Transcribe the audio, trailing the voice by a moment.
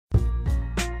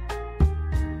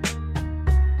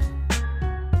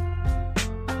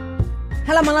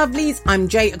Hello my lovelies, I'm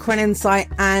Jay Aquarian Insight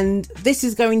and this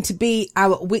is going to be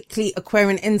our weekly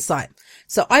Aquarian Insight.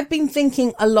 So I've been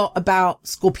thinking a lot about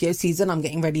Scorpio season. I'm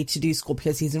getting ready to do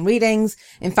Scorpio season readings.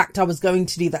 In fact, I was going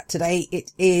to do that today.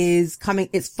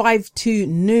 It's 5 to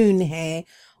noon here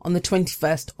on the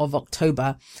 21st of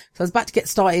October. So I was about to get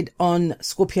started on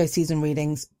Scorpio season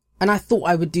readings. And I thought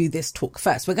I would do this talk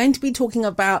first. We're going to be talking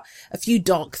about a few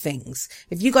dark things.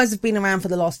 If you guys have been around for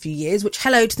the last few years, which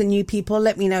hello to the new people,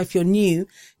 let me know if you're new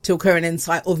to Aquarian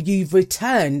Insight or if you've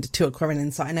returned to Aquarian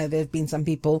Insight. I know there have been some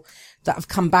people that have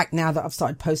come back now that I've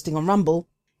started posting on Rumble.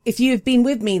 If you have been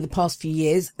with me the past few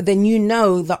years, then you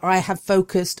know that I have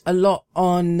focused a lot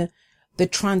on the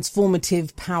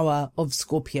transformative power of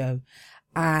Scorpio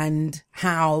and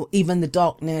how even the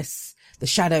darkness, the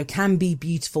shadow can be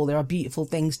beautiful. There are beautiful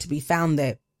things to be found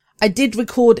there. I did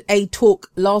record a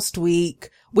talk last week,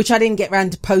 which I didn't get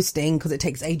around to posting because it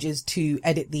takes ages to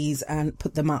edit these and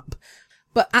put them up.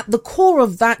 But at the core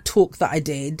of that talk that I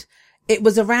did, it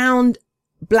was around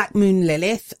Black Moon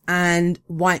Lilith and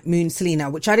White Moon Selena,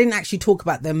 which I didn't actually talk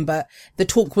about them, but the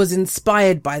talk was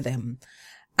inspired by them.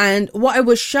 And what I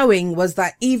was showing was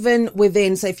that even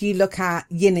within, so if you look at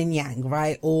yin and yang,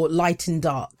 right, or light and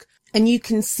dark, and you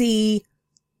can see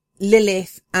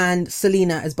Lilith and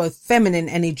Selena as both feminine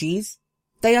energies,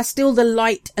 they are still the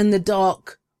light and the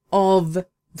dark of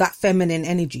that feminine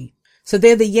energy. So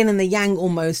they're the yin and the yang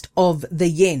almost of the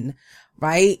yin,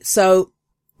 right? So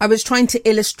I was trying to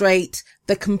illustrate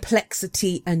the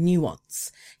complexity and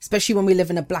nuance, especially when we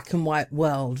live in a black and white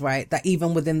world, right? That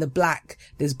even within the black,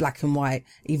 there's black and white.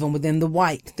 Even within the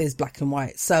white, there's black and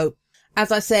white. So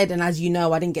as I said, and as you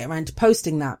know, I didn't get around to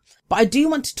posting that, but I do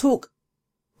want to talk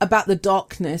about the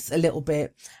darkness a little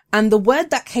bit. And the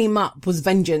word that came up was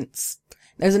vengeance.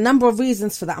 There's a number of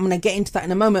reasons for that. I'm going to get into that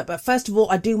in a moment. But first of all,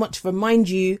 I do want to remind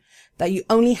you that you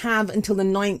only have until the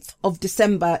 9th of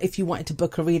December if you wanted to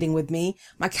book a reading with me.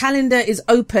 My calendar is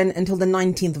open until the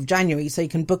 19th of January, so you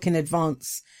can book in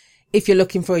advance if you're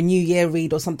looking for a New Year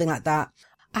read or something like that.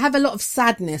 I have a lot of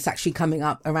sadness actually coming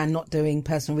up around not doing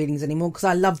personal readings anymore because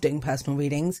I love doing personal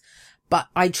readings, but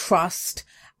I trust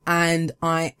and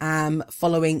I am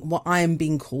following what I am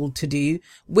being called to do,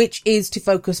 which is to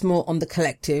focus more on the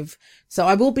collective. So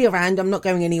I will be around. I'm not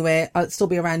going anywhere. I'll still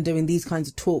be around doing these kinds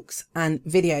of talks and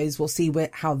videos. We'll see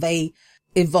how they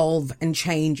evolve and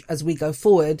change as we go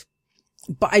forward.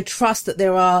 But I trust that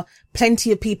there are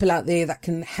plenty of people out there that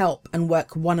can help and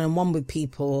work one-on-one with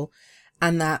people,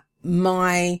 and that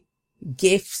my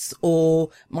gifts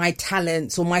or my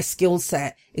talents or my skill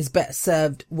set is better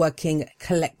served working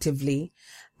collectively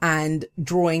and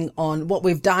drawing on what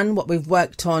we've done, what we've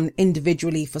worked on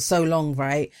individually for so long,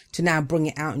 right, to now bring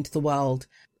it out into the world.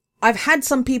 I've had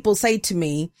some people say to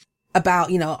me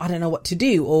about, I don't know what to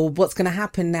do or what's going to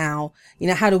happen now.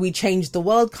 How do we change the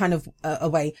world kind of a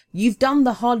way? You've done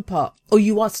the hard part, or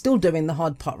you are still doing the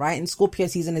hard part, right? And Scorpio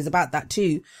season is about that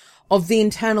too, of the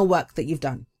internal work that you've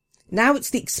done. Now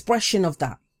it's the expression of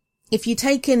that. If you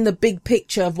take in the big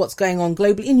picture of what's going on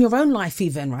globally in your own life,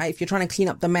 even, right? If you're trying to clean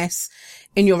up the mess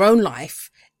in your own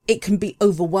life, it can be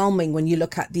overwhelming when you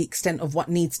look at the extent of what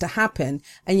needs to happen,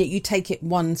 and yet you take it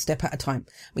one step at a time.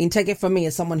 I mean, take it from me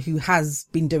as someone who has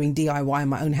been doing DIY in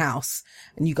my own house,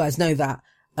 and you guys know that,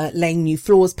 laying new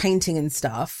floors, painting and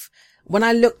stuff. When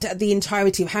I looked at the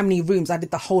entirety of how many rooms, I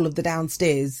did the whole of the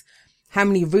downstairs, how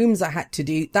many rooms I had to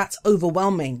do, that's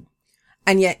overwhelming.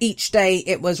 And yet each day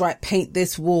it was, right, paint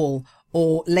this wall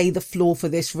or lay the floor for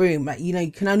this room. Like,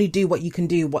 you can only do what you can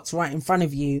do, what's right in front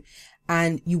of you,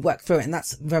 and you work through it. And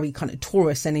that's very kind of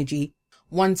Taurus energy.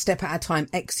 One step at a time,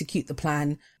 execute the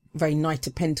plan. Very Knight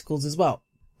of Pentacles as well.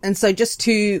 And so just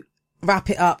to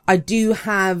wrap it up, I do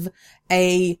have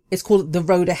it's called the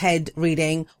Road Ahead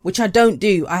reading, which I don't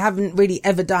do. I haven't really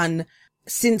ever done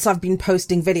since I've been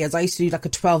posting videos. I used to do like a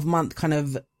 12-month kind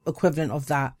of equivalent of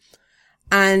that.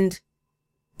 And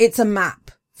it's a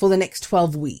map for the next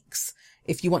 12 weeks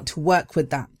if you want to work with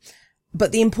that.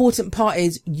 But the important part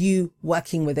is you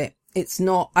working with it. It's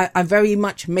not, I very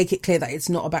much make it clear that it's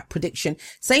not about prediction.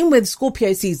 Same with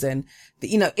Scorpio season,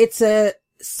 that, it's a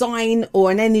sign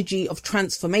or an energy of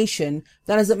transformation.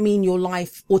 That doesn't mean your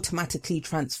life automatically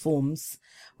transforms,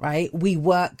 right? We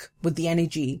work with the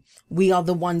energy. We are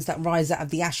the ones that rise out of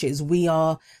the ashes. We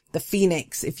are the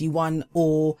phoenix, if you want,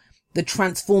 or the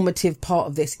transformative part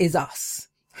of this is us.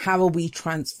 How are we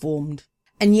transformed?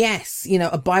 And yes,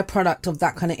 a byproduct of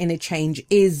that kind of inner change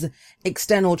is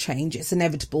external change. It's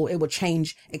inevitable. It will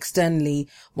change externally.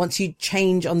 Once you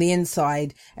change on the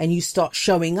inside and you start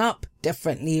showing up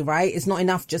differently, right? It's not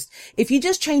enough if you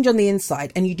just change on the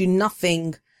inside and you do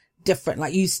nothing different,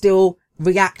 like you still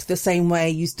react the same way.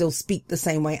 You still speak the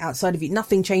same way outside of you.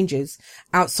 Nothing changes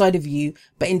outside of you,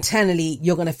 but internally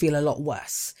you're going to feel a lot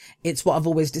worse. It's what I've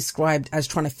always described as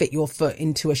trying to fit your foot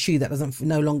into a shoe that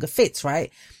no longer fits,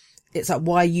 right? It's like,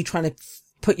 why are you trying to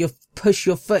push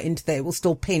your foot into there? It will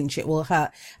still pinch, it will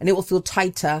hurt, and it will feel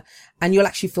tighter, and you'll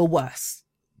actually feel worse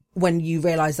when you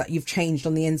realize that you've changed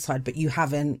on the inside, but you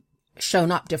haven't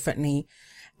shown up differently.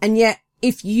 And yet,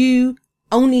 if you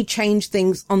only change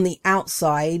things on the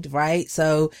outside, right?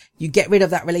 So you get rid of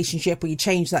that relationship, or you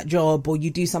change that job, or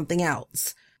you do something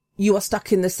else, you are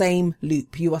stuck in the same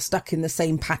loop. You are stuck in the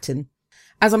same pattern.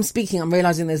 As I'm speaking, I'm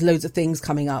realizing there's loads of things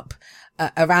coming up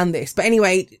around this. But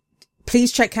anyway,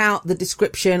 please check out the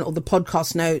description or the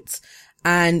podcast notes,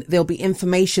 and there'll be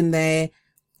information there.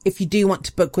 If you do want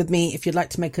to book with me, if you'd like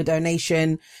to make a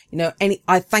donation,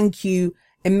 I thank you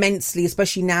immensely,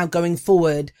 especially now going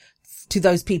forward, to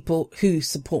those people who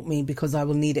support me, because I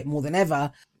will need it more than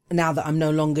ever now that I'm no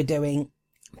longer doing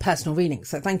personal readings.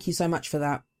 So thank you so much for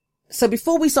that. So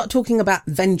before we start talking about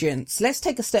vengeance, let's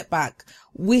take a step back.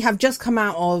 We have just come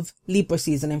out of Libra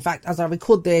season. In fact, as I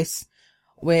record this,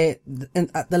 we're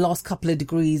at the last couple of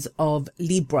degrees of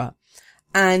Libra.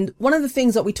 And one of the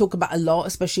things that we talk about a lot,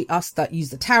 especially us that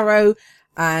use the tarot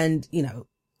and,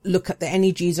 look at the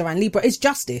energies around Libra, is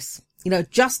justice.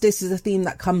 Justice is a theme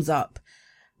that comes up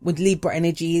with Libra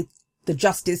energy. The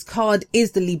Justice card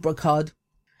is the Libra card.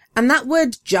 And that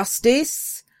word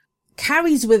justice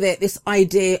carries with it this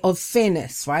idea of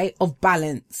fairness, right? Of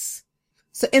balance.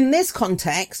 So in this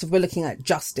context, we're looking at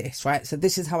justice, right? So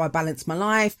this is how I balance my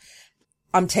life.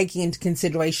 I'm taking into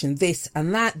consideration this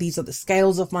and that. These are the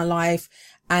scales of my life,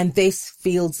 and this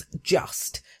feels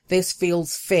just. This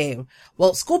feels fair.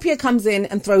 Well, Scorpio comes in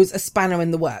and throws a spanner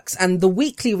in the works. And the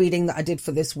weekly reading that I did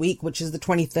for this week, which is the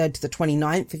 23rd to the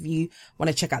 29th, if you want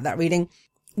to check out that reading,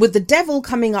 with the devil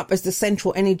coming up as the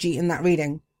central energy in that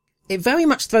reading, it very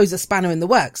much throws a spanner in the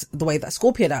works, the way that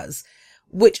Scorpio does,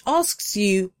 which asks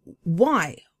you,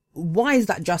 why? Why is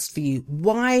that just for you?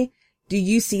 Why do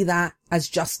you see that as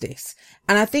justice?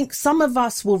 And I think some of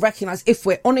us will recognize, if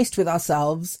we're honest with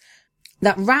ourselves,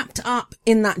 that wrapped up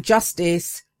in that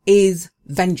justice is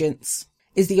vengeance,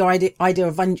 is the idea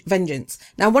of vengeance.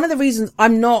 Now, one of the reasons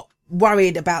I'm not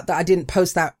worried about that I didn't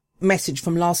post that message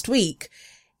from last week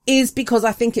is because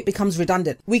I think it becomes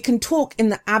redundant. We can talk in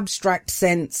the abstract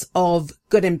sense of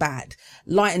good and bad,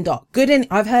 light and dark,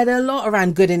 I've heard a lot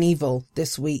around good and evil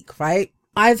this week, right?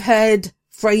 I've heard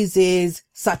phrases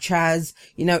such as,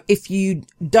 if you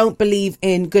don't believe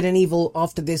in good and evil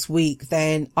after this week,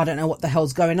 then I don't know what the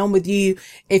hell's going on with you.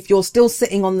 If you're still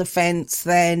sitting on the fence,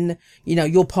 then,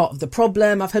 you're part of the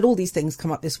problem. I've heard all these things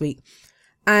come up this week.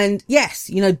 And yes,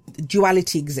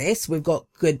 duality exists. We've got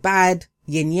good, bad,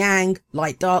 yin, yang,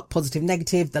 light, dark, positive,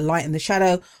 negative, the light and the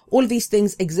shadow. All of these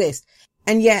things exist.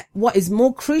 And yet what is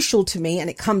more crucial to me,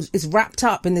 and is wrapped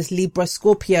up in this Libra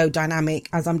Scorpio dynamic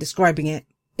as I'm describing it,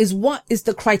 is what is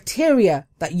the criteria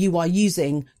that you are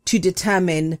using to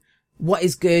determine what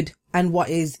is good and what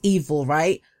is evil,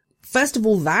 right? First of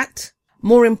all, that.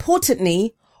 More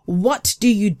importantly, what do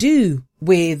you do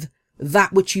with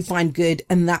that which you find good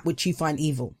and that which you find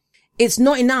evil? It's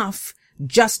not enough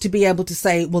just to be able to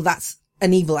say, well, that's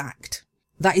an evil act.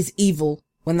 That is evil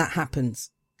when that happens.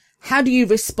 How do you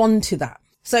respond to that?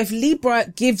 So if Libra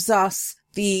gives us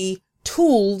the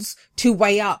tools to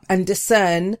weigh up and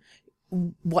discern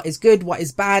what is good, what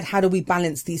is bad, how do we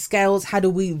balance these scales? How do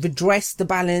we redress the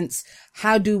balance?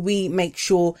 How do we make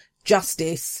sure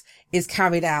justice is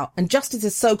carried out? And justice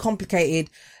is so complicated.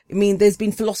 I mean, there's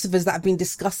been philosophers that have been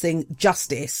discussing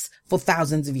justice for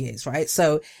thousands of years, right?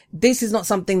 So this is not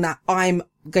something that I'm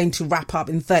going to wrap up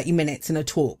in 30 minutes in a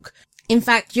talk. In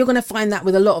fact, you're going to find that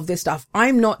with a lot of this stuff,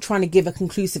 I'm not trying to give a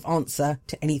conclusive answer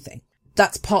to anything.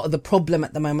 That's part of the problem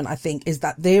at the moment, I think, is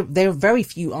that there are very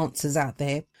few answers out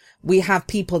there. We have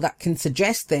people that can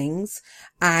suggest things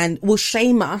and will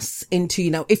shame us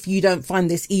into, if you don't find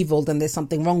this evil, then there's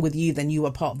something wrong with you, then you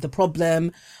are part of the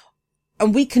problem.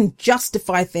 And we can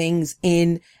justify things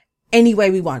in any way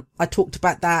we want. I talked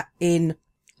about that in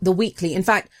the weekly. In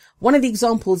fact, one of the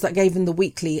examples that I gave in the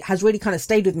weekly has really kind of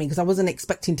stayed with me because I wasn't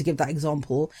expecting to give that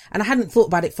example. And I hadn't thought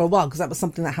about it for a while because that was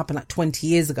something that happened like 20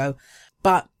 years ago.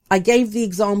 But I gave the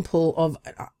example of,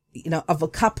 of a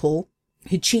couple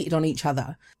who cheated on each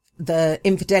other. The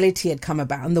infidelity had come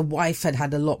about and the wife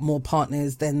had a lot more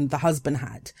partners than the husband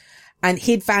had. And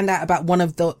he'd found out about one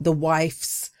of the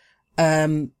wife's,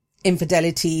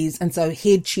 infidelities. And so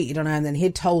he'd cheated on her and then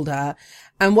he'd told her.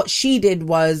 And what she did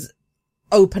was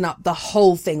open up the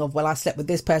whole thing of, well, I slept with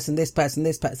this person,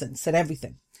 said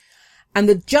everything. And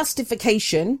the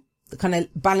justification the kind of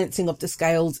balancing of the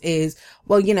scales is,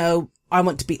 well, you know, I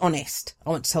want to be honest.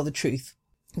 I want to tell the truth.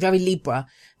 Very Libra,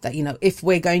 that, you know, if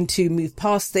we're going to move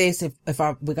past this,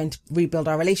 we're going to rebuild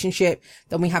our relationship,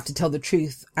 then we have to tell the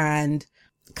truth and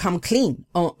come clean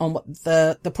on what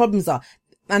the problems are.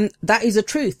 And that is a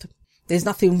truth. There's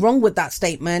nothing wrong with that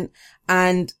statement,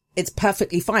 and it's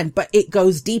perfectly fine, but it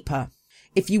goes deeper.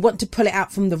 If you want to pull it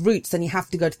out from the roots, then you have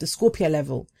to go to the Scorpio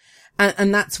level.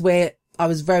 And that's where I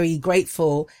was very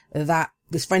grateful that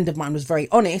this friend of mine was very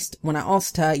honest when I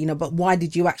asked her, you know, but why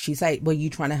did you actually say, were you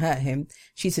trying to hurt him?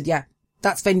 She said, yeah,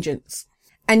 that's vengeance.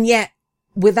 And yet,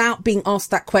 without being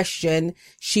asked that question,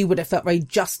 she would have felt very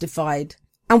justified.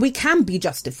 And we can be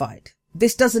justified.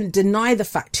 This doesn't deny the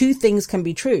fact. Two things can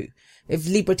be true. If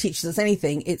Libra teaches us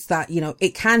anything, it's that, you know,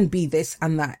 it can be this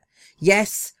and that.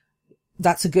 Yes,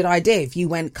 that's a good idea. If you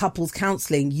went couples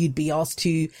counseling, you'd be asked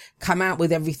to come out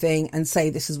with everything and say,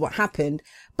 this is what happened.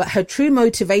 But her true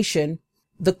motivation,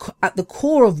 at the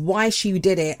core of why she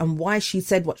did it and why she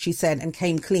said what she said and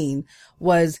came clean,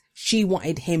 was she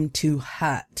wanted him to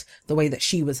hurt the way that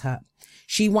she was hurt.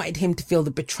 She wanted him to feel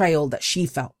the betrayal that she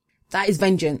felt. That is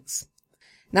vengeance.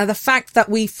 Now, the fact that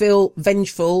we feel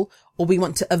vengeful or we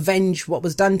want to avenge what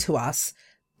was done to us,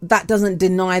 that doesn't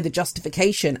deny the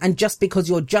justification. And just because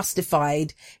you're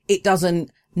justified, it doesn't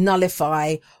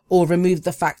nullify or remove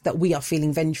the fact that we are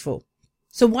feeling vengeful.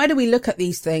 So why do we look at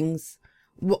these things?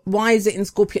 Why is it in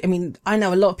Scorpio? I mean, I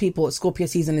know a lot of people, Scorpio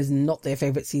season is not their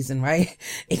favorite season, right?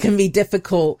 It can be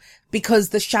difficult because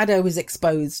the shadow is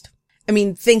exposed. I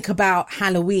mean, think about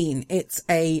Halloween. It's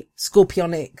a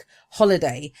Scorpionic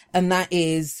holiday, and that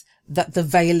is that the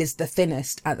veil is the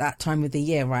thinnest at that time of the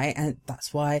year, right? And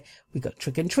that's why we got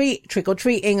trick or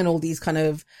treating and all these kind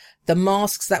of the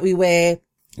masks that we wear.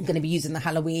 I'm going to be using the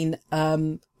Halloween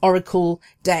Oracle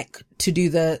deck to do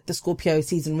the Scorpio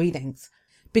season readings,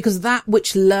 because that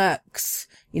which lurks,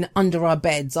 you know, under our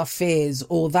beds, our fears,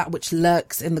 or that which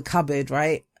lurks in the cupboard,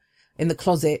 right? In the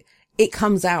closet, it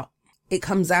comes out. It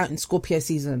comes out in Scorpio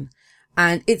season,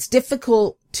 and it's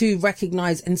difficult to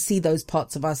recognize and see those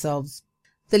parts of ourselves.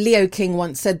 The Leo King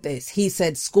once said this. He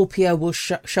said, Scorpio will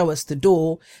show us the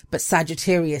door, but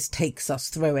Sagittarius takes us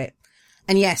through it.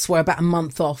 And yes, we're about a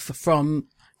month off from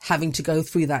having to go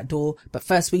through that door, but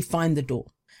first we find the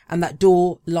door, and that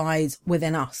door lies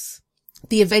within us.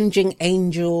 The avenging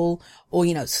angel, or,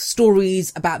 you know,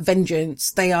 stories about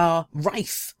vengeance, they are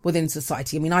rife within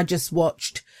society. I mean, I just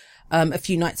watched, a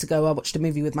few nights ago, I watched a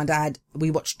movie with my dad.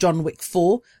 We watched John Wick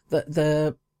 4,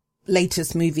 the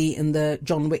latest movie in the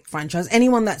John Wick franchise.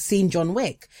 Anyone that's seen John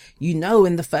Wick, you know,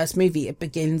 in the first movie, it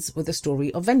begins with a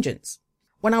story of vengeance.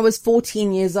 When I was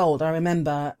 14 years old, I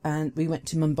remember, and we went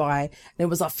to Mumbai, and it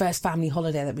was our first family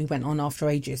holiday that we went on after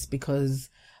ages, because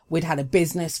we'd had a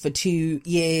business for 2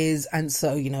 years. And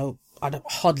so, you know, I'd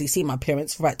hardly seen my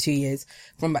parents for about 2 years,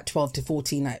 from about 12 to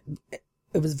 14.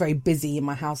 It was very busy in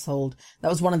my household. That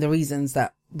was one of the reasons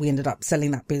that we ended up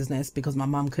selling that business, because my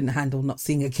mum couldn't handle not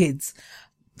seeing her kids,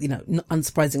 you know,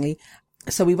 unsurprisingly.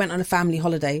 So we went on a family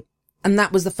holiday, and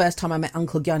that was the first time I met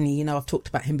Uncle Gyani. You know, I've talked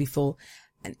about him before,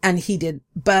 and he did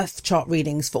birth chart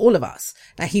readings for all of us.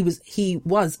 Now, he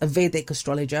was a Vedic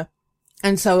astrologer.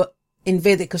 And so in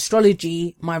Vedic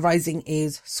astrology, my rising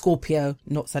is Scorpio,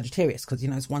 not Sagittarius, because, you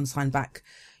know, it's one sign back.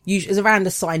 Usually it's around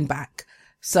a sign back.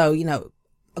 So, you know,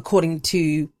 according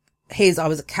to his, I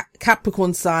was a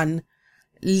Capricorn sun,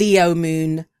 Leo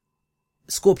moon,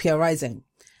 Scorpio rising.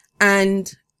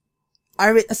 And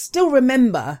I still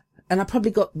remember, and I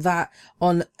probably got that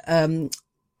on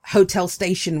hotel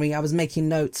stationery. I was making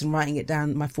notes and writing it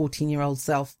down, my 14-year-old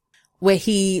self, where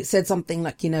he said something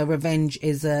like, you know, revenge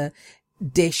is a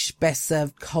dish best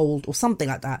served cold, or something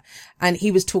like that. And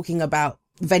he was talking about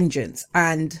vengeance.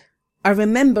 And I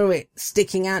remember it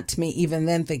sticking out to me even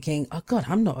then, thinking, oh God,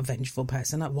 I'm not a vengeful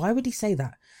person. Like, why would he say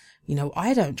that? You know,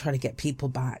 I don't try to get people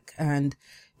back and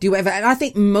do whatever. And I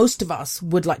think most of us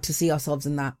would like to see ourselves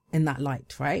in that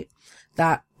light, right?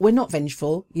 That we're not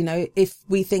vengeful. You know, if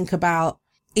we think about,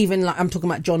 even like I'm talking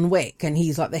about John Wick, and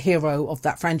he's like the hero of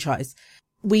that franchise.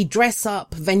 We dress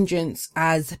up vengeance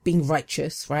as being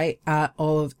righteous, right?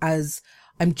 As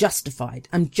I'm justified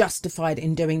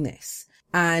in doing this.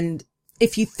 And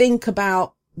if you think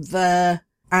about the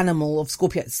animal of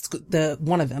Scorpio,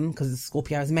 one of them, because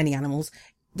Scorpio has many animals,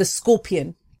 the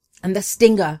scorpion and the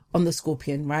stinger on the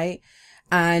scorpion, right?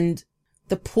 And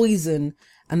the poison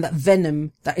and that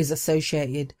venom that is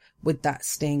associated with that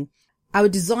sting. Our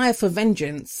desire for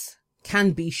vengeance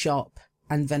can be sharp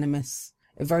and venomous.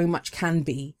 It very much can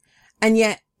be. And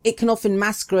yet it can often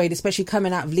masquerade, especially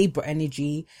coming out of Libra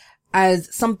energy,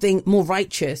 as something more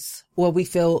righteous, where we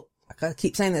feel, I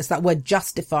keep saying this, that word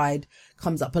justified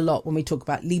comes up a lot when we talk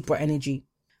about Libra energy.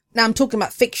 Now I'm talking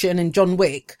about fiction and John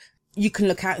Wick. You can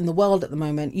look out in the world at the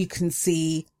moment. You can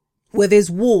see where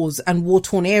there's wars and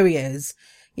war-torn areas.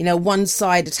 You know, one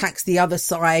side attacks the other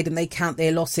side and they count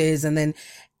their losses and then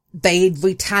they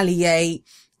retaliate,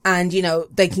 and, you know,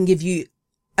 they can give you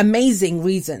amazing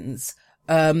reasons.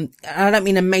 I don't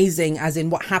mean amazing as in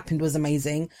what happened was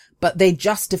amazing, but they're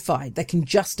justified. They can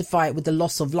justify it with the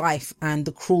loss of life and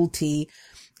the cruelty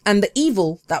and the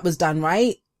evil that was done,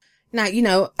 right? Now, you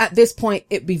know, at this point,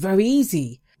 it'd be very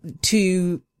easy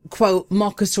to quote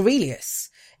Marcus Aurelius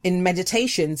in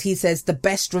Meditations. He says, the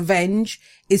best revenge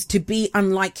is to be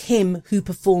unlike him who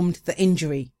performed the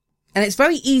injury. And it's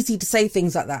very easy to say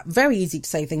things like that. Very easy to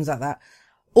say things like that.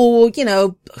 Or, you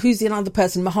know, who's the other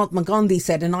person? Mahatma Gandhi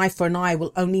said, an eye for an eye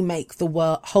will only make the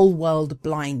whole world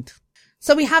blind.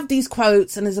 So we have these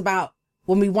quotes, and it's about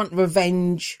when we want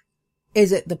revenge,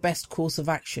 is it the best course of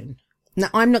action? Now,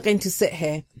 I'm not going to sit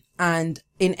here and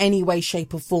in any way,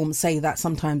 shape or form say that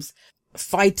sometimes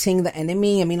fighting the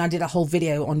enemy. I mean, I did a whole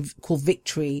video called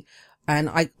Victory, and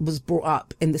I was brought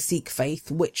up in the Sikh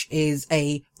faith, which is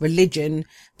a religion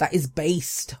that is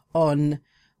based on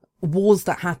wars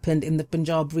that happened in the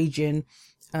Punjab region,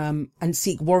 and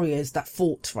Sikh warriors that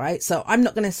fought, right? So I'm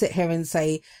not going to sit here and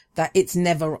say that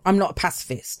I'm not a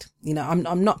pacifist. You know,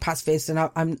 I'm not pacifist,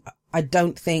 and I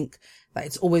don't think that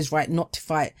it's always right not to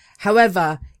fight.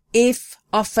 However, if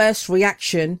our first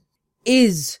reaction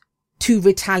is to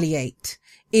retaliate,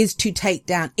 is to take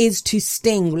down, is to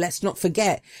sting, let's not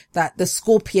forget that the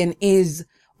scorpion is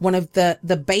one of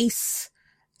the base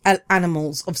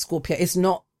animals of Scorpio. It's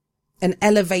not an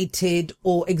elevated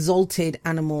or exalted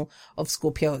animal of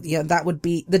Scorpio. Yeah, that would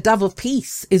be the dove of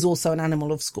peace is also an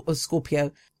animal of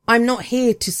Scorpio. I'm not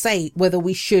here to say whether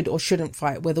we should or shouldn't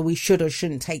fight, whether we should or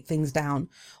shouldn't take things down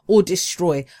or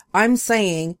destroy. I'm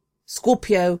saying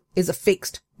Scorpio is a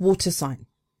fixed water sign.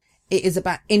 It is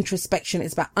about introspection.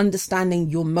 It's about understanding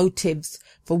your motives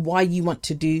for why you want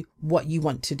to do what you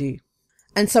want to do.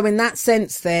 And so in that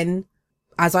sense, then,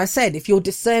 as I said, if you're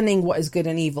discerning what is good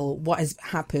and evil, what has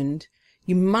happened,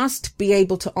 you must be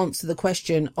able to answer the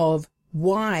question of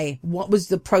why, what was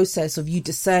the process of you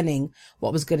discerning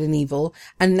what was good and evil,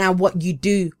 and now what you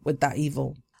do with that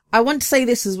evil. I want to say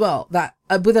this as well, that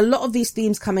with a lot of these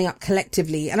themes coming up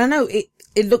collectively, and I know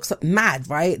it looks mad,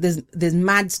 right? There's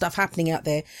mad stuff happening out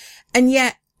there. And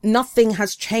yet nothing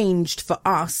has changed for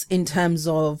us in terms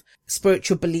of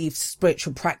spiritual beliefs,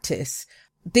 spiritual practice.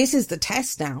 This is the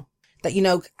test now that, you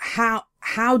know,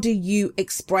 how do you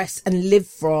express and live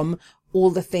from all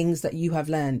the things that you have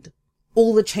learned,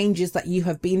 all the changes that you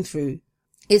have been through?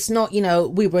 It's not, you know,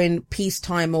 we were in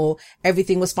peacetime or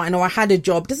everything was fine or I had a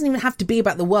job. It doesn't even have to be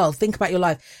about the world. Think about your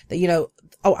life that, you know,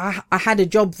 oh, I had a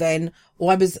job then,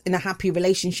 or I was in a happy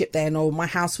relationship then, or my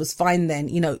house was fine then,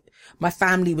 you know, my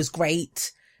family was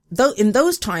great. Though in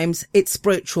those times, it's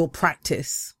spiritual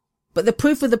practice. But the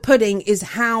proof of the pudding is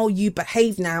how you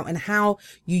behave now and how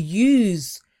you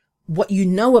use what you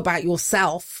know about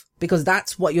yourself, because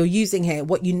that's what you're using here.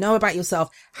 What you know about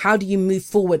yourself. How do you move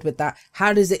forward with that?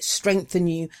 How does it strengthen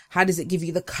you? How does it give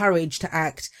you the courage to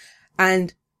act?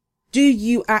 And do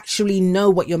you actually know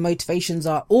what your motivations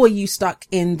are? Or are you stuck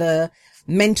in the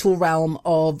mental realm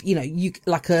of, you know, you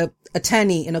like a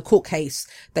attorney in a court case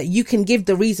that you can give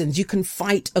the reasons, you can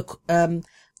fight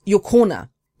your corner,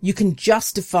 you can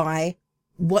justify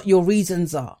what your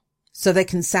reasons are so they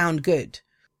can sound good.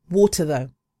 Water though,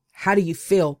 how do you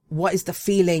feel? What is the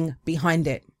feeling behind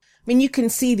it? I mean, you can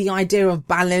see the idea of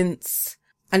balance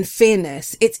and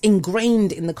fairness. It's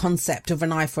ingrained in the concept of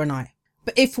an eye for an eye.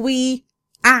 But if we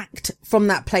act from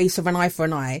that place of an eye for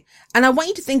an eye, and I want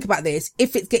you to think about this,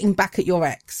 if it's getting back at your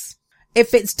ex,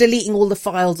 if it's deleting all the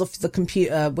files off the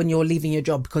computer when you're leaving your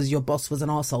job because your boss was an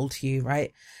arsehole to you,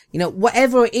 right? You know,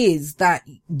 whatever it is that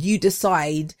you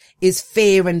decide is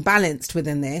fair and balanced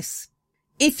within this,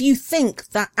 if you think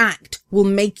that act will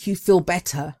make you feel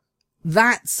better,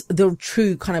 that's the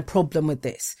true kind of problem with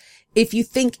this. If you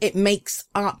think it makes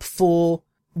up for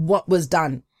what was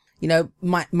done, you know,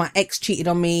 my ex cheated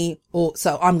on me, or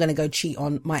so I'm going to go cheat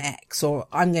on my ex, or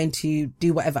I'm going to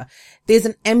do whatever. There's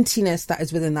an emptiness that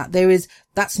is within that.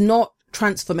 That's not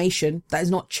transformation. That is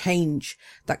not change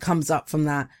that comes up from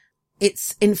that.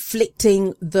 It's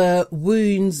inflicting the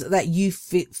wounds that you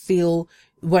feel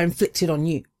were inflicted on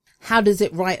you. How does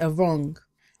it right or wrong?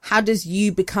 How does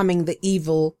you becoming the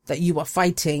evil that you are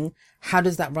fighting, how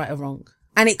does that right or wrong?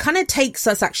 And it kind of takes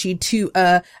us actually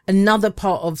to another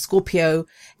part of Scorpio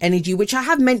energy, which I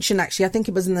have mentioned actually. I think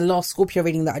it was in the last Scorpio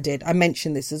reading that I did. I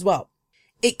mentioned this as well.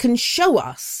 It can show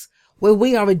us where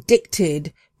we are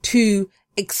addicted to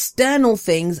external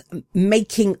things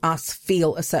making us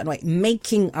feel a certain way,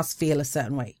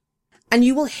 And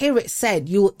you will hear it said,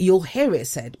 you'll hear it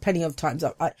said plenty of times,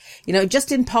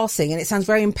 just in passing. And it sounds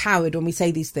very empowered when we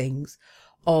say these things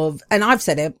and I've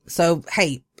said it. So,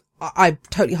 hey, I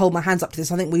totally hold my hands up to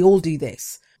this. I think we all do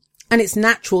this and it's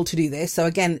natural to do this. So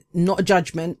again, not a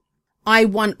judgment. I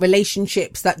want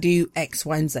relationships that do X,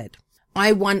 Y, and Z.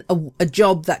 I want a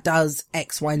job that does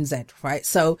X, Y, and Z, right?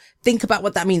 So think about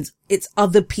what that means. It's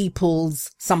other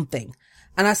people's something.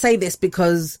 And I say this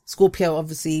because Scorpio,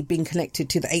 obviously being connected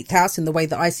to the 8th house in the way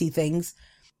that I see things,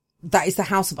 that is the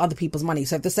house of other people's money.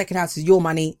 So if the 2nd house is your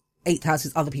money, 8th house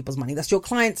is other people's money. That's your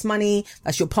client's money.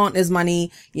 That's your partner's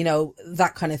money,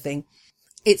 that kind of thing.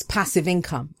 It's passive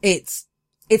income. It's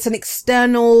an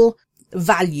external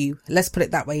value. Let's put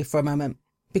it that way for a moment.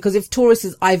 Because if Taurus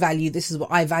is I value, this is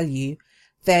what I value,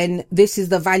 then this is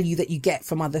the value that you get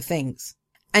from other things.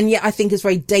 And yet I think it's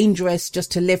very dangerous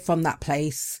just to live from that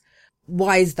place.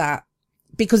 Why is that?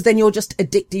 Because then you're just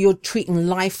addicted. You're treating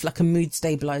life like a mood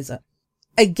stabilizer.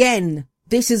 Again,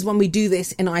 this is when we do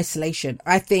this in isolation.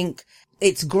 I think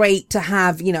it's great to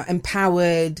have,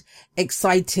 empowered,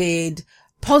 excited,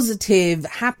 positive,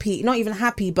 happy, not even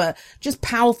happy, but just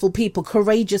powerful people,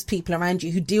 courageous people around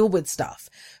you who deal with stuff,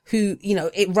 who,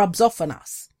 it rubs off on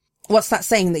us. What's that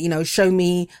saying that, show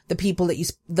me the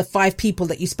 5 people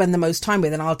that you spend the most time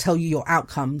with and I'll tell you your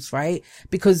outcomes, right?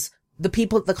 Because the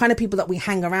kind of people that we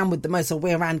hang around with the most, so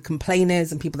we're around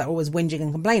complainers and people that are always whinging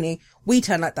and complaining, we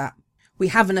turn like that. We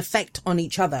have an effect on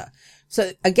each other.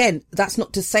 So again, that's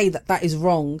not to say that that is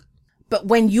wrong. But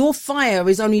when your fire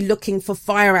is only looking for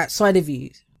fire outside of you,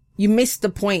 you miss the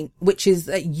point, which is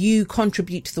that you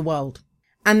contribute to the world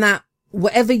and that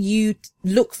whatever you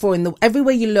look for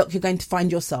everywhere you look, you're going to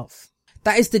find yourself.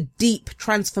 That is the deep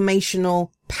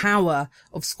transformational power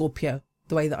of Scorpio,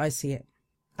 the way that I see it.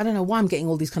 I don't know why I'm getting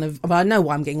all these I know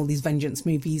why I'm getting all these vengeance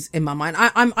movies in my mind.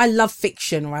 I love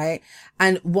fiction, right?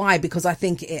 And why? Because I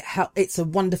think it's a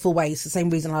wonderful way. It's the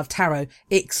same reason I love tarot.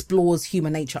 It explores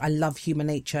human nature. I love human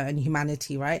nature and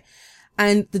humanity, right?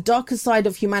 And the darker side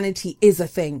of humanity is a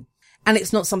thing. And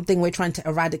it's not something we're trying to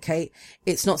eradicate.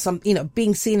 It's not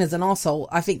being seen as an arsehole.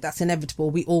 I think that's inevitable.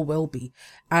 We all will be.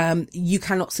 You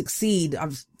cannot succeed.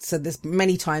 I've said this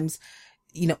many times.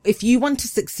 If you want to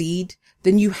succeed,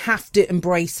 then you have to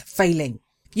embrace failing.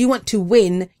 If you want to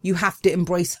win, you have to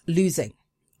embrace losing,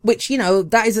 which,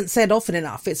 that isn't said often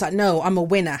enough. It's like, no, I'm a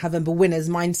winner, having a winner's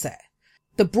mindset.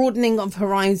 The broadening of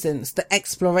horizons, the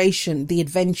exploration, the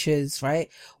adventures, right?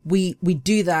 We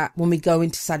do that when we go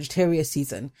into Sagittarius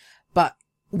season, but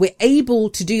we're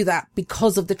able to do that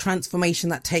because of the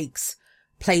transformation that takes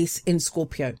place in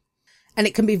Scorpio. And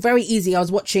it can be very easy. I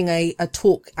was watching a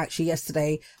talk actually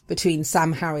yesterday between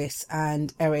Sam Harris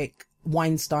and Eric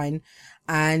Weinstein.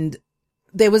 And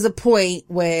there was a point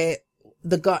where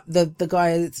the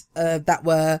guys, that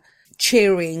were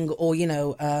cheering or,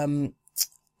 that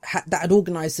had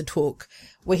organized the talk,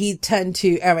 where he turned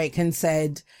to Eric and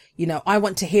said, I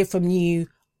want to hear from you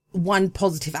one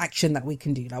positive action that we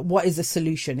can do. Like, what is the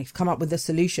solution? If come up with a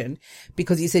solution,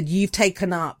 because he said, you've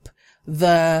taken up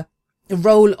the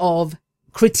role of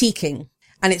critiquing,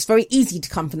 and it's very easy to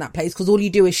come from that place because all you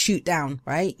do is shoot down,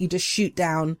 right? You just shoot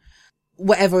down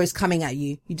whatever is coming at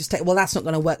you. You just take, well, that's not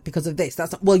going to work because of this.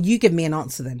 That's not, well, you give me an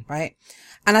answer then, right?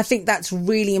 And I think that's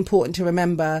really important to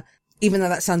remember, even though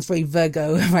that sounds very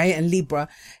Virgo, right? And Libra.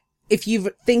 If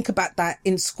you think about that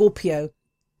in Scorpio,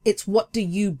 it's what do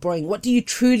you bring? What do you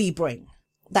truly bring?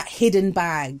 That hidden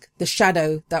bag, the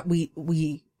shadow that where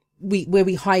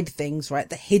we hide things, right?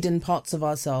 The hidden parts of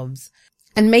ourselves.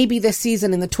 And maybe this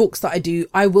season in the talks that I do,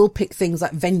 I will pick things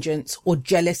like vengeance or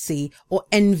jealousy or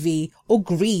envy or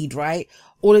greed, right?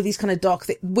 All of these kind of dark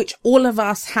things, which all of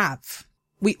us have.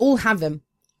 We all have them.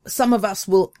 Some of us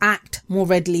will act more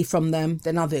readily from them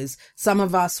than others. Some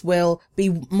of us will be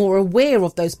more aware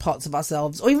of those parts of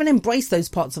ourselves or even embrace those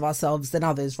parts of ourselves than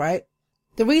others, right?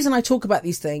 The reason I talk about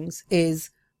these things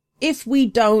is if we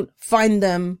don't find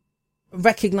them,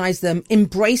 recognize them,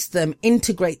 embrace them,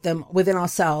 integrate them within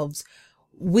ourselves,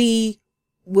 we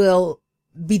will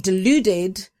be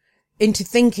deluded into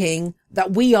thinking that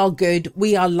we are good,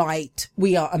 we are light,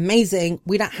 we are amazing,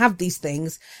 we don't have these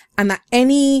things, and that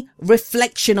any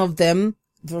reflection of them,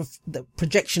 the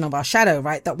projection of our shadow,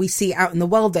 right, that we see out in the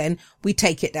world, then we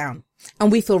take it down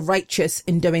and we feel righteous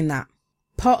in doing that.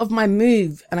 Part of my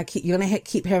move, and you're going to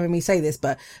keep hearing me say this,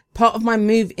 but part of my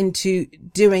move into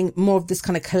doing more of this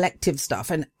kind of collective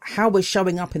stuff and how we're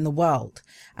showing up in the world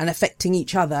and affecting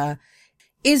each other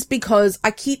is because I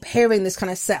keep hearing this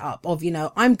kind of setup of,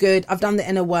 I'm good. I've done the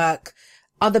inner work.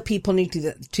 Other people need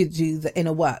to do the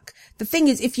inner work. The thing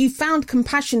is, if you found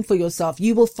compassion for yourself,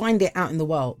 you will find it out in the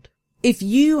world. If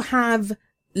you have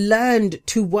learned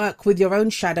to work with your own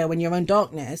shadow and your own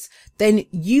darkness, then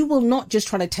you will not just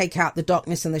try to take out the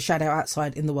darkness and the shadow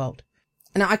outside in the world.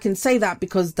 And I can say that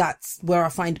because that's where I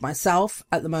find myself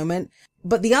at the moment.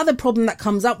 But the other problem that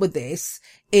comes up with this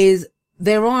is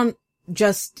there aren't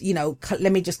just,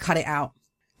 let me just cut it out.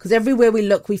 Because everywhere we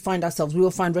look, we find ourselves. We will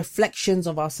find reflections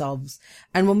of ourselves.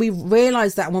 And when we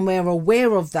realize that, when we're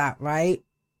aware of that, right,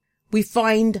 we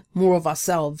find more of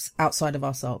ourselves outside of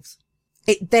ourselves.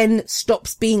 It then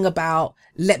stops being about,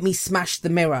 let me smash the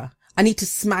mirror. I need to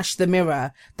smash the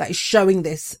mirror that is showing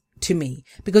this to me,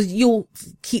 because you'll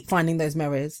keep finding those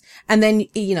mirrors. And then,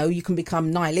 you can become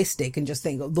nihilistic and just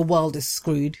think, oh, the world is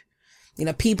screwed.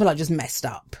 People are just messed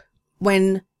up.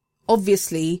 When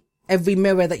obviously every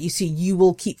mirror that you see, you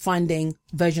will keep finding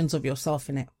versions of yourself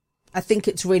in it. I think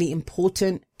it's really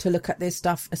important to look at this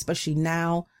stuff, especially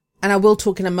now. And I will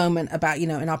talk in a moment about,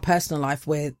 in our personal life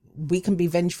where we can be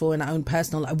vengeful in our own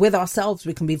personal life. With ourselves,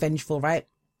 we can be vengeful, right?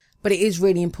 But it is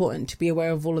really important to be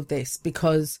aware of all of this,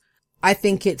 because I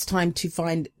think it's time to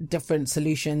find different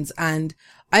solutions. And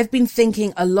I've been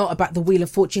thinking a lot about the Wheel of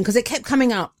Fortune because it kept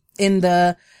coming up in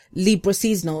the Libra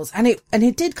seasonals, and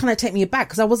it did kind of take me aback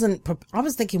because I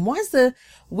was thinking, why does the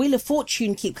Wheel of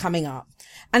Fortune keep coming up?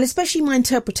 And especially my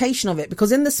interpretation of it,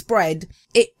 because in the spread,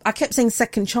 I kept saying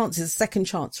second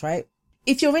chance, right?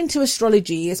 If you're into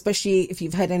astrology, especially if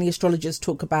you've heard any astrologers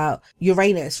talk about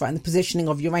Uranus, right, and the positioning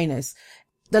of Uranus,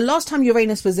 the last time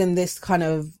Uranus was in this kind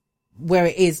of where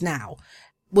it is now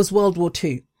was World War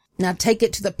II. Now take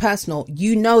it to the personal.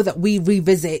 That we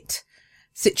revisit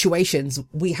situations.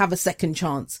 We have a second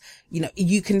chance.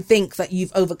 You can think that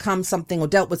you've overcome something or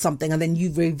dealt with something and then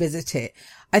you revisit it.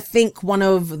 I think one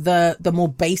of the more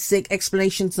basic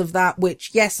explanations of that,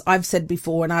 which yes, I've said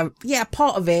before, and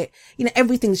part of it,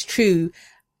 everything's true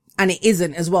and it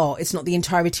isn't as well. It's not the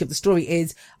entirety of the story,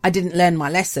 is I didn't learn my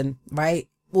lesson, right?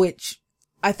 Which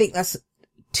I think that's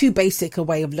too basic a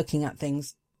way of looking at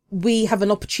things. We have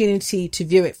an opportunity to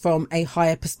view it from a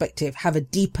higher perspective, have a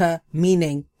deeper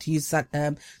meaning, to use that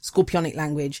scorpionic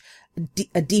language,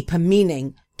 a deeper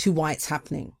meaning to why it's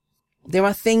happening. There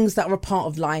are things that are a part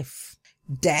of life,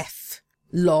 death,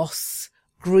 loss,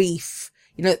 grief,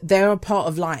 they're a part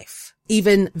of life.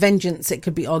 Even vengeance, it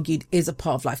could be argued, is a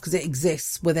part of life because it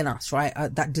exists within us, right?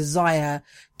 That desire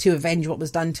to avenge what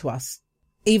was done to us.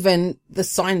 Even the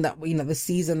sign that, the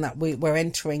season that we're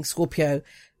entering, Scorpio,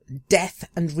 death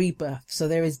and rebirth. So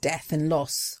there is death and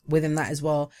loss within that as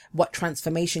well. What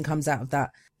transformation comes out of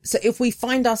that? So if we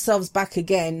find ourselves back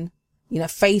again,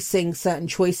 facing certain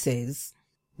choices,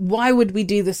 why would we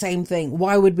do the same thing?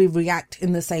 Why would we react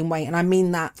in the same way? And I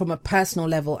mean that from a personal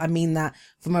level. I mean that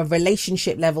from a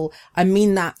relationship level. I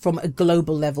mean that from a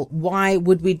global level. Why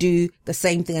would we do the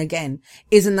same thing again?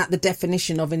 Isn't that the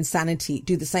definition of insanity?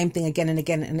 Do the same thing again and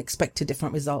again and expect a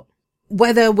different result.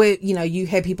 Whether you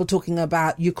hear people talking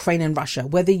about Ukraine and Russia,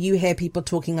 whether you hear people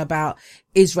talking about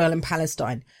Israel and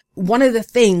Palestine, one of the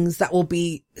things that will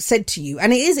be said to you,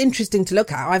 and it is interesting to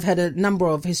look at, I've heard a number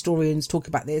of historians talk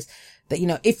about this, that,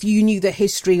 if you knew the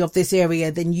history of this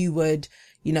area, then you would,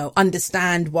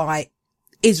 understand why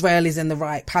Israel is in the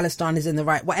right, Palestine is in the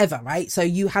right, whatever, right? So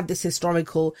you have this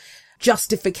historical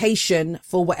justification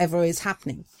for whatever is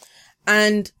happening.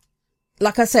 And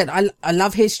like I said, I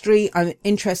love history. I'm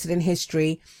interested in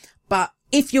history. But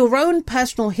if your own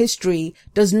personal history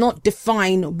does not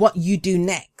define what you do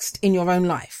next in your own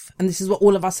life, and this is what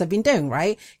all of us have been doing,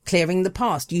 right? Clearing the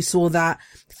past. You saw that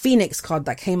Phoenix card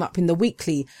that came up in the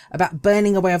weekly about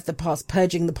burning away of the past,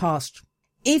 purging the past.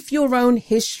 If your own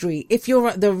history, if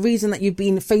you're the reason that you've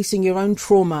been facing your own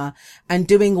trauma and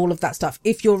doing all of that stuff,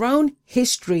 if your own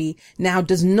history now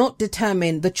does not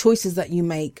determine the choices that you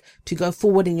make to go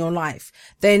forward in your life,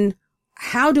 then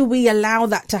how do we allow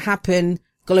that to happen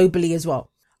globally as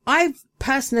well? I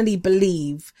personally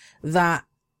believe that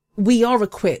we are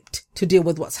equipped to deal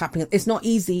with what's happening. It's not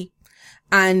easy,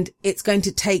 and it's going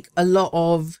to take a lot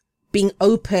of being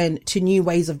open to new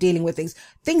ways of dealing with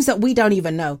things that we don't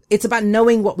even know. It's about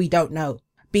knowing what we don't know,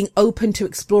 being open to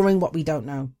exploring what we don't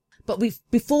know. But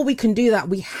before we can do that,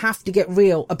 we have to get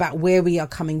real about where we are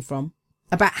coming from,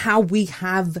 about how we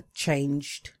have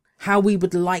changed, how we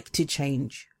would like to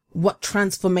change, what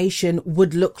transformation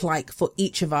would look like for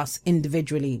each of us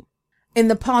individually. In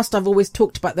the past, I've always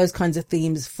talked about those kinds of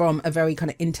themes from a very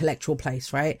kind of intellectual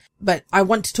place, right? But I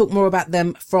want to talk more about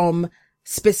them from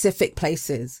specific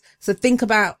places. So think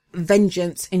about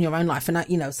vengeance in your own life.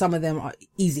 And, some of them are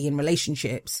easy in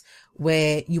relationships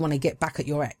where you want to get back at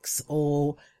your ex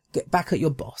or get back at your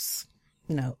boss,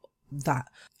 that.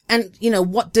 And,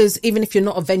 what does, even if you're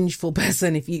not a vengeful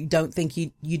person, if you don't think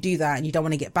you do that and you don't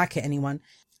want to get back at anyone,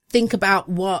 think about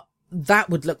what that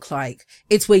would look like.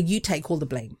 It's where you take all the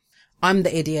blame. I'm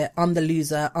the idiot. I'm the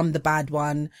loser. I'm the bad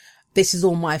one. This is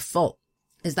all my fault.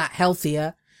 Is that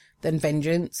healthier than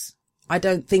vengeance? I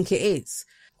don't think it is.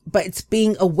 But it's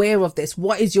being aware of this.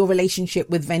 What is your relationship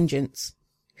with vengeance?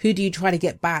 Who do you try to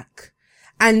get back?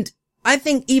 And I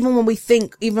think even when we're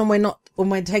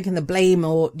taking the blame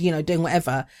or, doing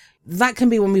whatever, that can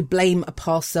be when we blame a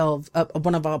past self,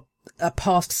 a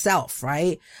past self,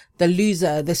 right? The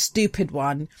loser, the stupid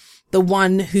one, the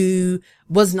one who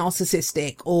was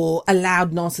narcissistic or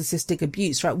allowed narcissistic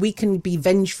abuse, right? We can be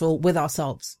vengeful with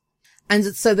ourselves. And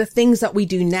so the things that we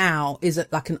do now is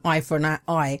like an eye for an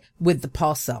eye with the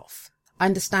past self. I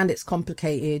understand it's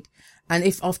complicated. And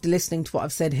if after listening to what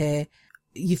I've said here,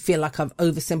 you feel like I've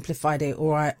oversimplified it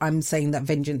or I'm saying that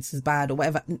vengeance is bad or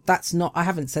whatever, I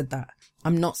haven't said that.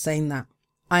 I'm not saying that.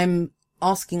 I'm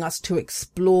asking us to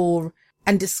explore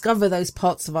and discover those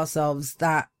parts of ourselves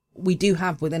that we do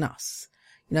have within us.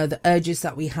 The urges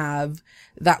that we have,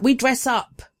 that we dress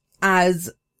up as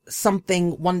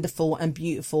something wonderful and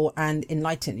beautiful and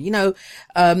enlightened,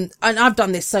 and I've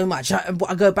done this so much.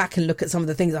 I go back and look at some of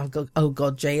the things. I go, oh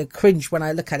God, Jay, I cringe when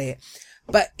I look at it.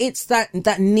 But it's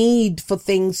that need for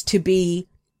things to be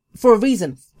for a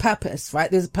reason, purpose,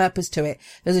 right? There's a purpose to it.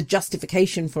 There's a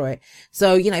justification for it.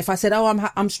 So, if I said, oh,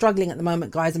 I'm struggling at the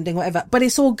moment, guys, I'm doing whatever, but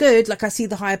it's all good. Like I see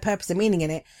the higher purpose and meaning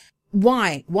in it.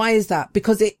 Why? Why is that?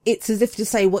 Because it's as if to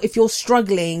say, well, if you're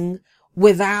struggling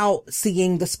without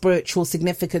seeing the spiritual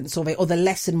significance of it or the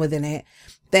lesson within it,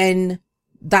 then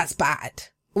that's bad,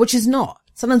 which is not.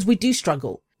 Sometimes we do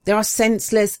struggle. There are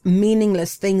senseless,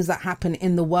 meaningless things that happen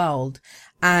in the world,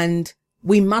 and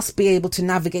we must be able to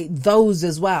navigate those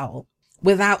as well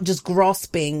without just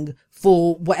grasping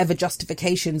for whatever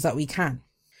justifications that we can.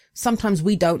 Sometimes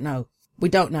we don't know. We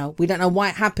don't know. We don't know why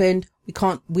it happened.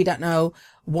 We don't know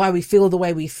why we feel the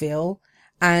way we feel.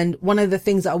 And one of the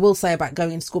things that I will say about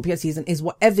going into Scorpio season is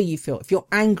whatever you feel, if you're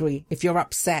angry, if you're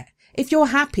upset, if you're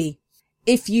happy,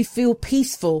 if you feel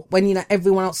peaceful when,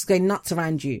 everyone else is going nuts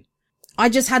around you. I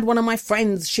just had one of my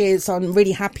friends share some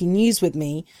really happy news with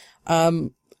me.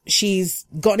 She's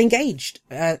gotten engaged,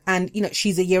 and,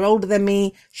 she's a year older than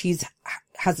me.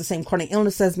 Has the same chronic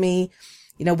illness as me.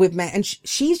 We've met, and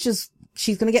she's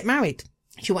going to get married.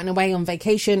 She went away on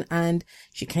vacation and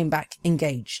she came back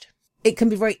engaged. It can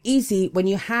be very easy when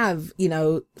you have,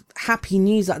 happy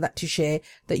news like that to share,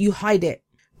 that you hide it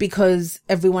because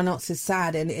everyone else is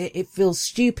sad, and it feels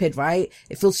stupid, right?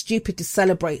 It feels stupid to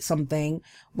celebrate something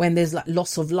when there's like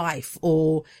loss of life,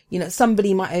 or,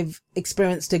 somebody might have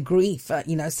experienced a grief.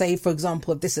 Say, for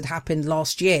example, if this had happened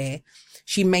last year,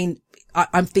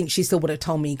 I think she still would have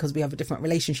told me because we have a different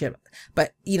relationship,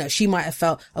 but, she might have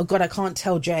felt, oh God, I can't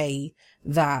tell Jay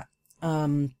that,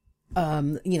 that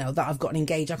I've gotten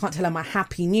engaged. I can't tell her my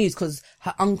happy news because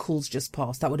her uncle's just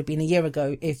passed. That would have been a year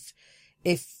ago if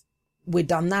we'd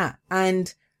done that.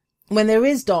 And when there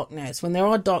is darkness, when there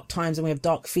are dark times and we have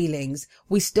dark feelings,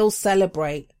 we still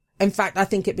celebrate. In fact, I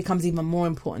think it becomes even more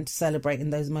important to celebrate in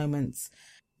those moments,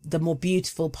 the more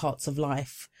beautiful parts of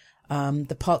life,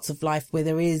 the parts of life where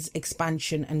there is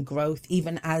expansion and growth,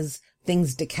 even as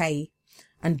things decay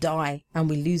and die and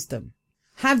we lose them.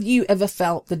 Have you ever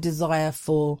felt the desire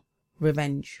for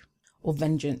revenge or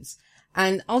vengeance?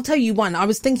 And I'll tell you one, I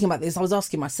was thinking about this. I was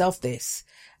asking myself this,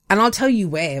 and I'll tell you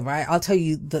where, right? I'll tell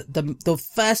you the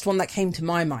first one that came to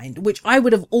my mind, which I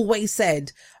would have always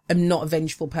said, I'm not a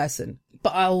vengeful person,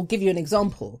 but I'll give you an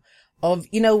example of,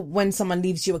 when someone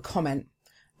leaves you a comment,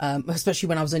 especially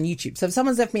when I was on YouTube. So if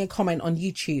someone's left me a comment on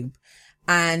YouTube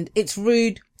and it's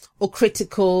rude or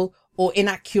critical or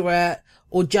inaccurate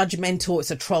or judgmental,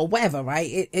 it's a troll, whatever,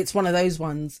 right? It's one of those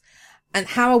ones. And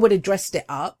how I would have dressed it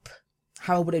up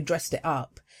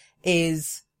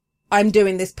is, I'm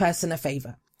doing this person a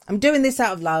favor. I'm doing this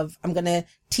out of love. I'm going to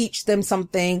teach them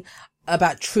something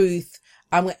about truth.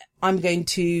 I'm going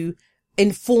to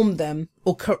inform them,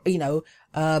 or,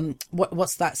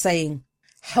 what's that saying?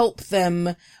 Help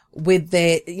them with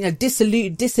their,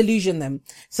 disillusion them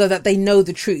so that they know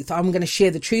the truth. I'm going to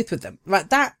share the truth with them. Right?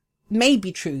 That may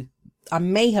be true. I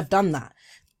may have done that.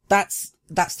 That's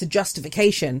the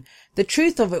justification. The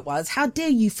truth of it was, how dare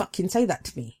you fucking say that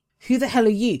to me? Who the hell are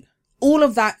you? All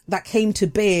of that came to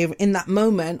bear in that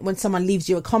moment when someone leaves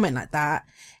you a comment like that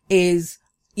is,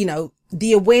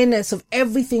 the awareness of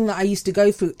everything that I used to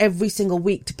go through every single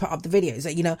week to put up the videos.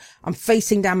 That, I'm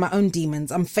facing down my own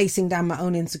demons. I'm facing down my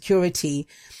own insecurity.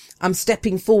 I'm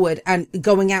stepping forward and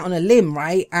going out on a limb,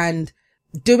 right? And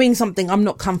doing something I'm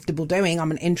not comfortable doing.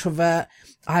 I'm an introvert.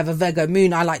 I have a Virgo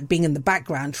moon. I like being in the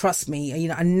background. Trust me. You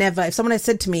know, if someone had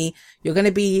said to me, you're going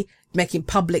to be making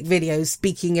public videos,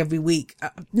 speaking every week.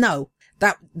 No,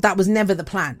 that was never the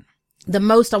plan. The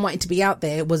most I wanted to be out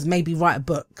there was maybe write a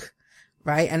book,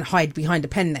 right? And hide behind a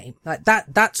pen name. Like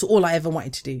that's all I ever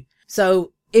wanted to do.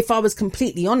 So if I was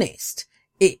completely honest,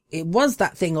 it was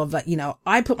that thing of like, you know,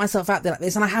 I put myself out there like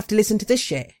this and I have to listen to this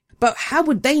shit. But how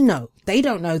would they know? They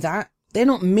don't know that. They're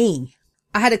not me.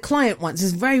 I had a client once,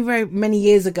 this is very, very many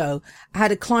years ago. I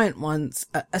had a client once,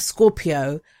 a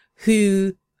Scorpio,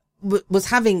 who was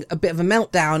having a bit of a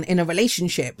meltdown in a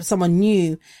relationship. Someone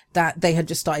knew that they had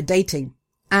just started dating.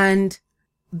 And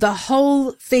the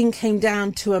whole thing came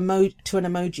down to an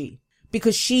emoji,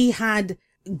 because she had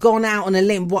gone out on a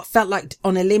limb, what felt like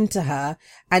on a limb to her,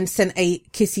 and sent a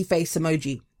kissy face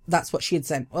emoji. That's what she had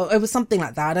sent. Well, it was something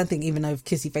like that. I don't think even know if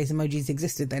kissy face emojis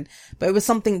existed then, but it was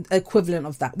something equivalent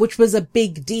of that, which was a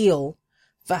big deal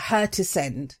for her to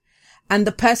send. And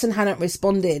the person hadn't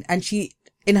responded. And she,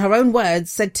 in her own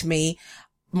words, said to me,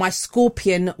 my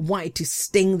Scorpion wanted to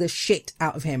sting the shit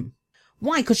out of him.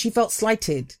 Why? Because she felt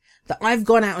slighted that I've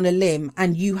gone out on a limb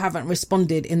and you haven't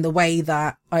responded in the way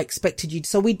that I expected you to.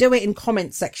 So we do it in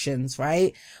comment sections,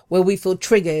 right? Where we feel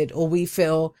triggered or we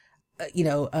feel,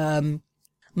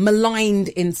 maligned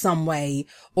in some way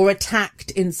or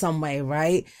attacked in some way,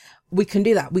 right? We can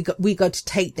do that. We go to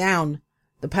take down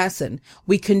the person.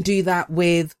 We can do that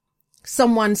with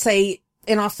someone, say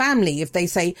in our family, if they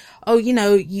say, oh, you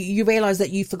know, you realize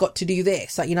that you forgot to do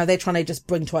this. Like, you know, they're trying to just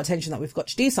bring to our attention that we've got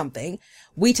to do something.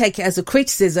 We take it as a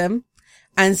criticism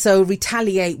and so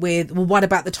retaliate with, well, what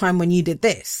about the time when you did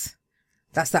this?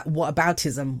 That's that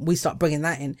whataboutism. We start bringing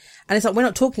that in. And it's like, we're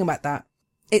not talking about that.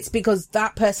 It's because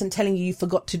that person telling you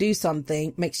forgot to do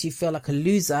something makes you feel like a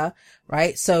loser,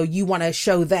 right? So you want to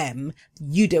show them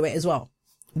you do it as well.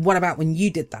 What about when you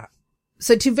did that?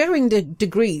 So to varying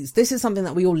degrees, this is something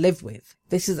that we all live with.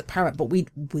 This is apparent, but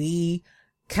we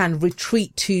can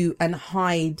retreat to and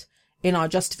hide in our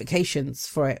justifications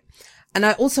for it. And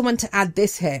I also want to add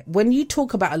this here. When you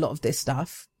talk about a lot of this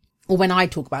stuff, or when I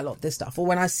talk about a lot of this stuff, or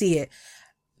when I see it,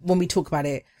 when we talk about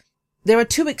it, there are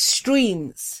two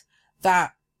extremes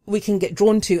that we can get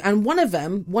drawn to. And one of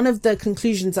the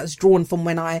conclusions that's drawn from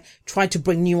when I try to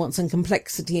bring nuance and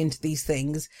complexity into these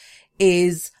things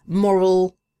is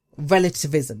moral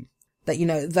relativism. That, you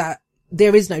know, that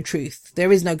there is no truth.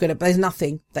 There is no good, there's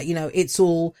nothing, that, you know, it's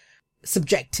all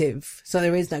subjective. So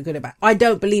there is no good or bad. I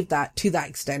don't believe that to that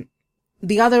extent.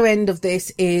 The other end of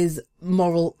this is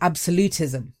moral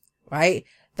absolutism, right?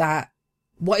 That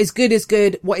what is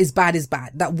good, what is bad is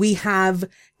bad. That we have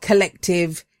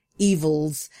collective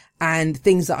evils and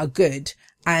things that are good.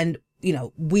 And, you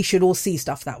know, we should all see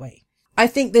stuff that way. I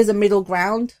think there's a middle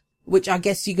ground, which I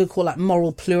guess you could call like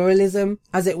moral pluralism,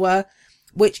 as it were,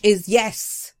 which is,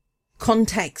 yes,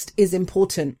 context is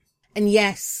important. And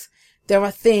yes, there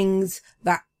are things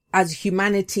that as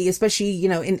humanity, especially, you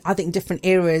know, in, I think different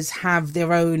eras have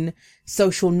their own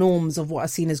social norms of what are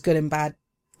seen as good and bad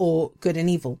or good and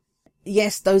evil.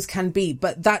 Yes, those can be,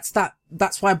 but that's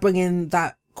why I bring in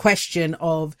that question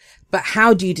of, but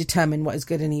how do you determine what is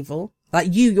good and evil?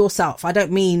 Like you yourself. I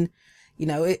don't mean, you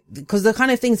know, because the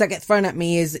kind of things that get thrown at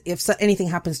me is if anything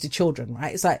happens to children,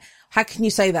 right? It's like, how can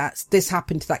you say that this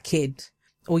happened to that kid?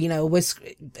 Or, you know, we're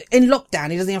in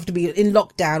lockdown. It doesn't have to be in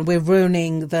lockdown. We're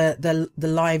ruining the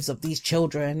lives of these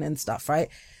children and stuff, right?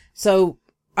 So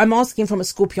I'm asking from a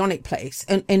scorpionic place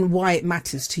and why it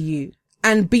matters to you.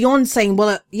 And beyond saying,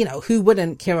 well, you know, who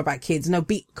wouldn't care about kids? No,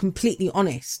 be completely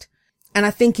honest. And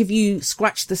I think if you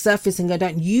scratch the surface and go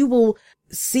down, you will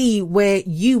see where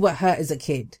you were hurt as a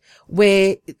kid,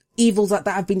 where evils like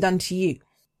that have been done to you,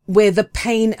 where the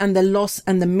pain and the loss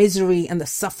and the misery and the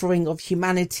suffering of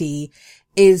humanity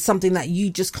is something that you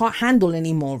just can't handle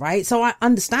anymore, right? So I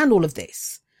understand all of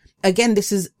this. Again,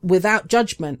 this is without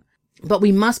judgment, but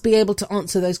we must be able to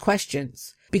answer those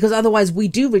questions, because otherwise we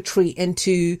do retreat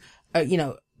into, you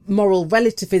know, moral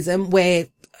relativism where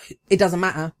it doesn't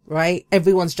matter, right?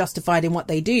 Everyone's justified in what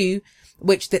they do,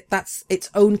 which that's its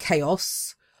own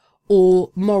chaos,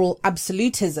 or moral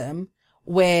absolutism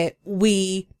where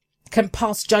we can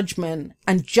pass judgment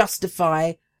and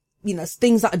justify, you know,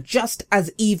 things that are just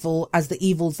as evil as the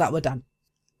evils that were done.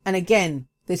 And again,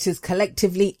 this is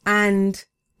collectively and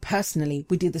personally,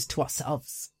 we do this to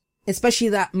ourselves, especially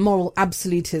that moral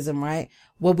absolutism, right?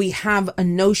 Where we have a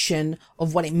notion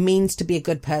of what it means to be a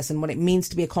good person, what it means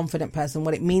to be a confident person,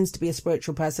 what it means to be a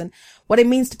spiritual person, what it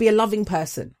means to be a loving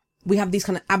person. We have these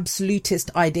kind of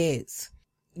absolutist ideas.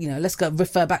 You know, let's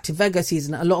refer back to Virgo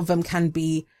season. A lot of them can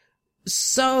be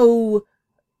so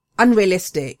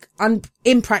unrealistic,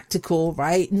 impractical,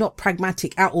 right? Not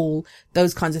pragmatic at all,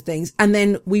 those kinds of things. And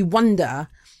then we wonder,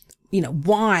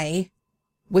 why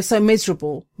we're so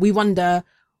miserable. We wonder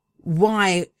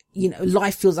why,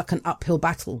 life feels like an uphill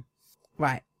battle.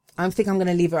 Right. I think I'm going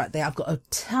to leave it right there. I've got a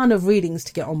ton of readings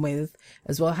to get on with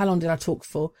as well. How long did I talk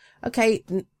for? Okay.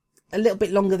 A little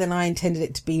bit longer than I intended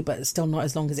it to be, but still not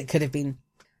as long as it could have been.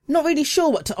 Not really sure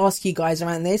what to ask you guys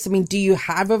around this. I mean, do you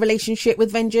have a relationship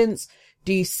with vengeance?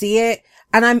 Do you see it?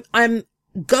 And I'm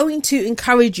going to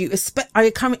encourage you,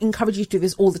 I encourage you to do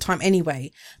this all the time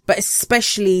anyway, but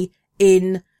especially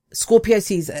in Scorpio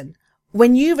season,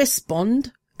 when you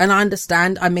respond, and I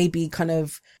understand I may be kind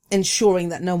of ensuring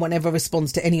that no one ever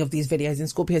responds to any of these videos in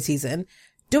Scorpio season,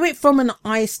 do it from an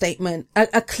I statement,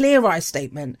 a clear I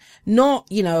statement, not,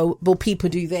 well, people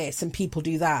do this and people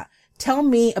do that. Tell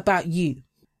me about you.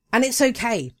 And it's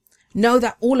okay. Know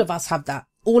that all of us have that.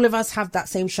 All of us have that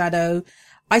same shadow.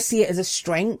 I see it as a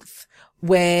strength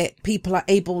where people are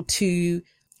able to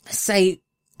say,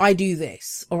 I do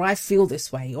this, or I feel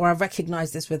this way, or I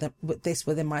recognize this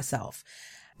within myself.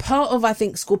 Part of, I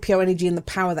think, Scorpio energy and the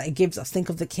power that it gives us, think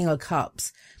of the King of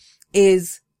Cups,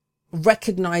 is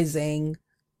recognizing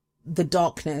the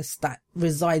darkness that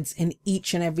resides in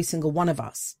each and every single one of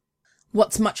us.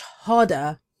 What's much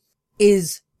harder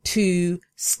is to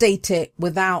state it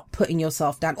without putting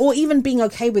yourself down, or even being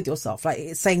okay with yourself. Like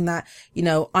it's saying that,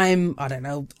 I'm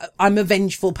a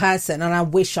vengeful person and I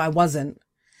wish I wasn't.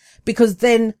 Because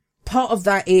then part of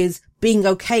that is being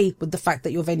okay with the fact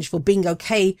that you're vengeful, being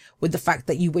okay with the fact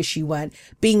that you wish you weren't,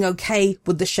 being okay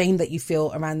with the shame that you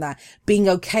feel around that, being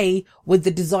okay with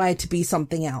the desire to be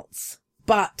something else.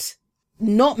 But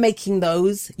not making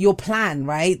those your plan,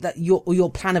 right? That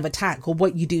your plan of attack or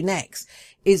what you do next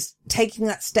is taking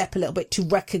that step a little bit to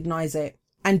recognize it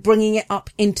and bringing it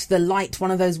up into the light. One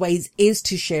of those ways is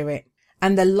to share it.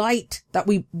 And the light that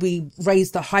we raise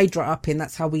the Hydra up in,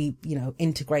 that's how we,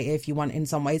 integrate it, if you want, in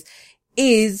some ways,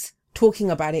 is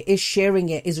talking about it, is sharing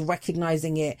it, is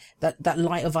recognizing it, that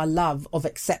light of our love, of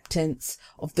acceptance,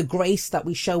 of the grace that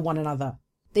we show one another.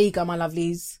 There you go, my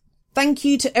lovelies. Thank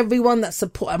you to everyone that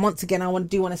support. And once again, I want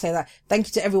to say that thank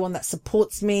you to everyone that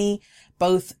supports me,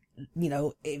 both,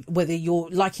 whether you're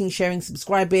liking, sharing,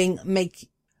 subscribing,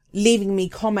 leaving me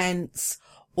comments,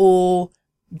 or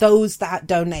those that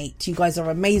donate. You guys are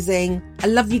amazing. I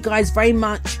love you guys very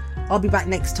much. I'll be back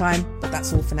next time, but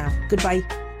that's all for now. Goodbye.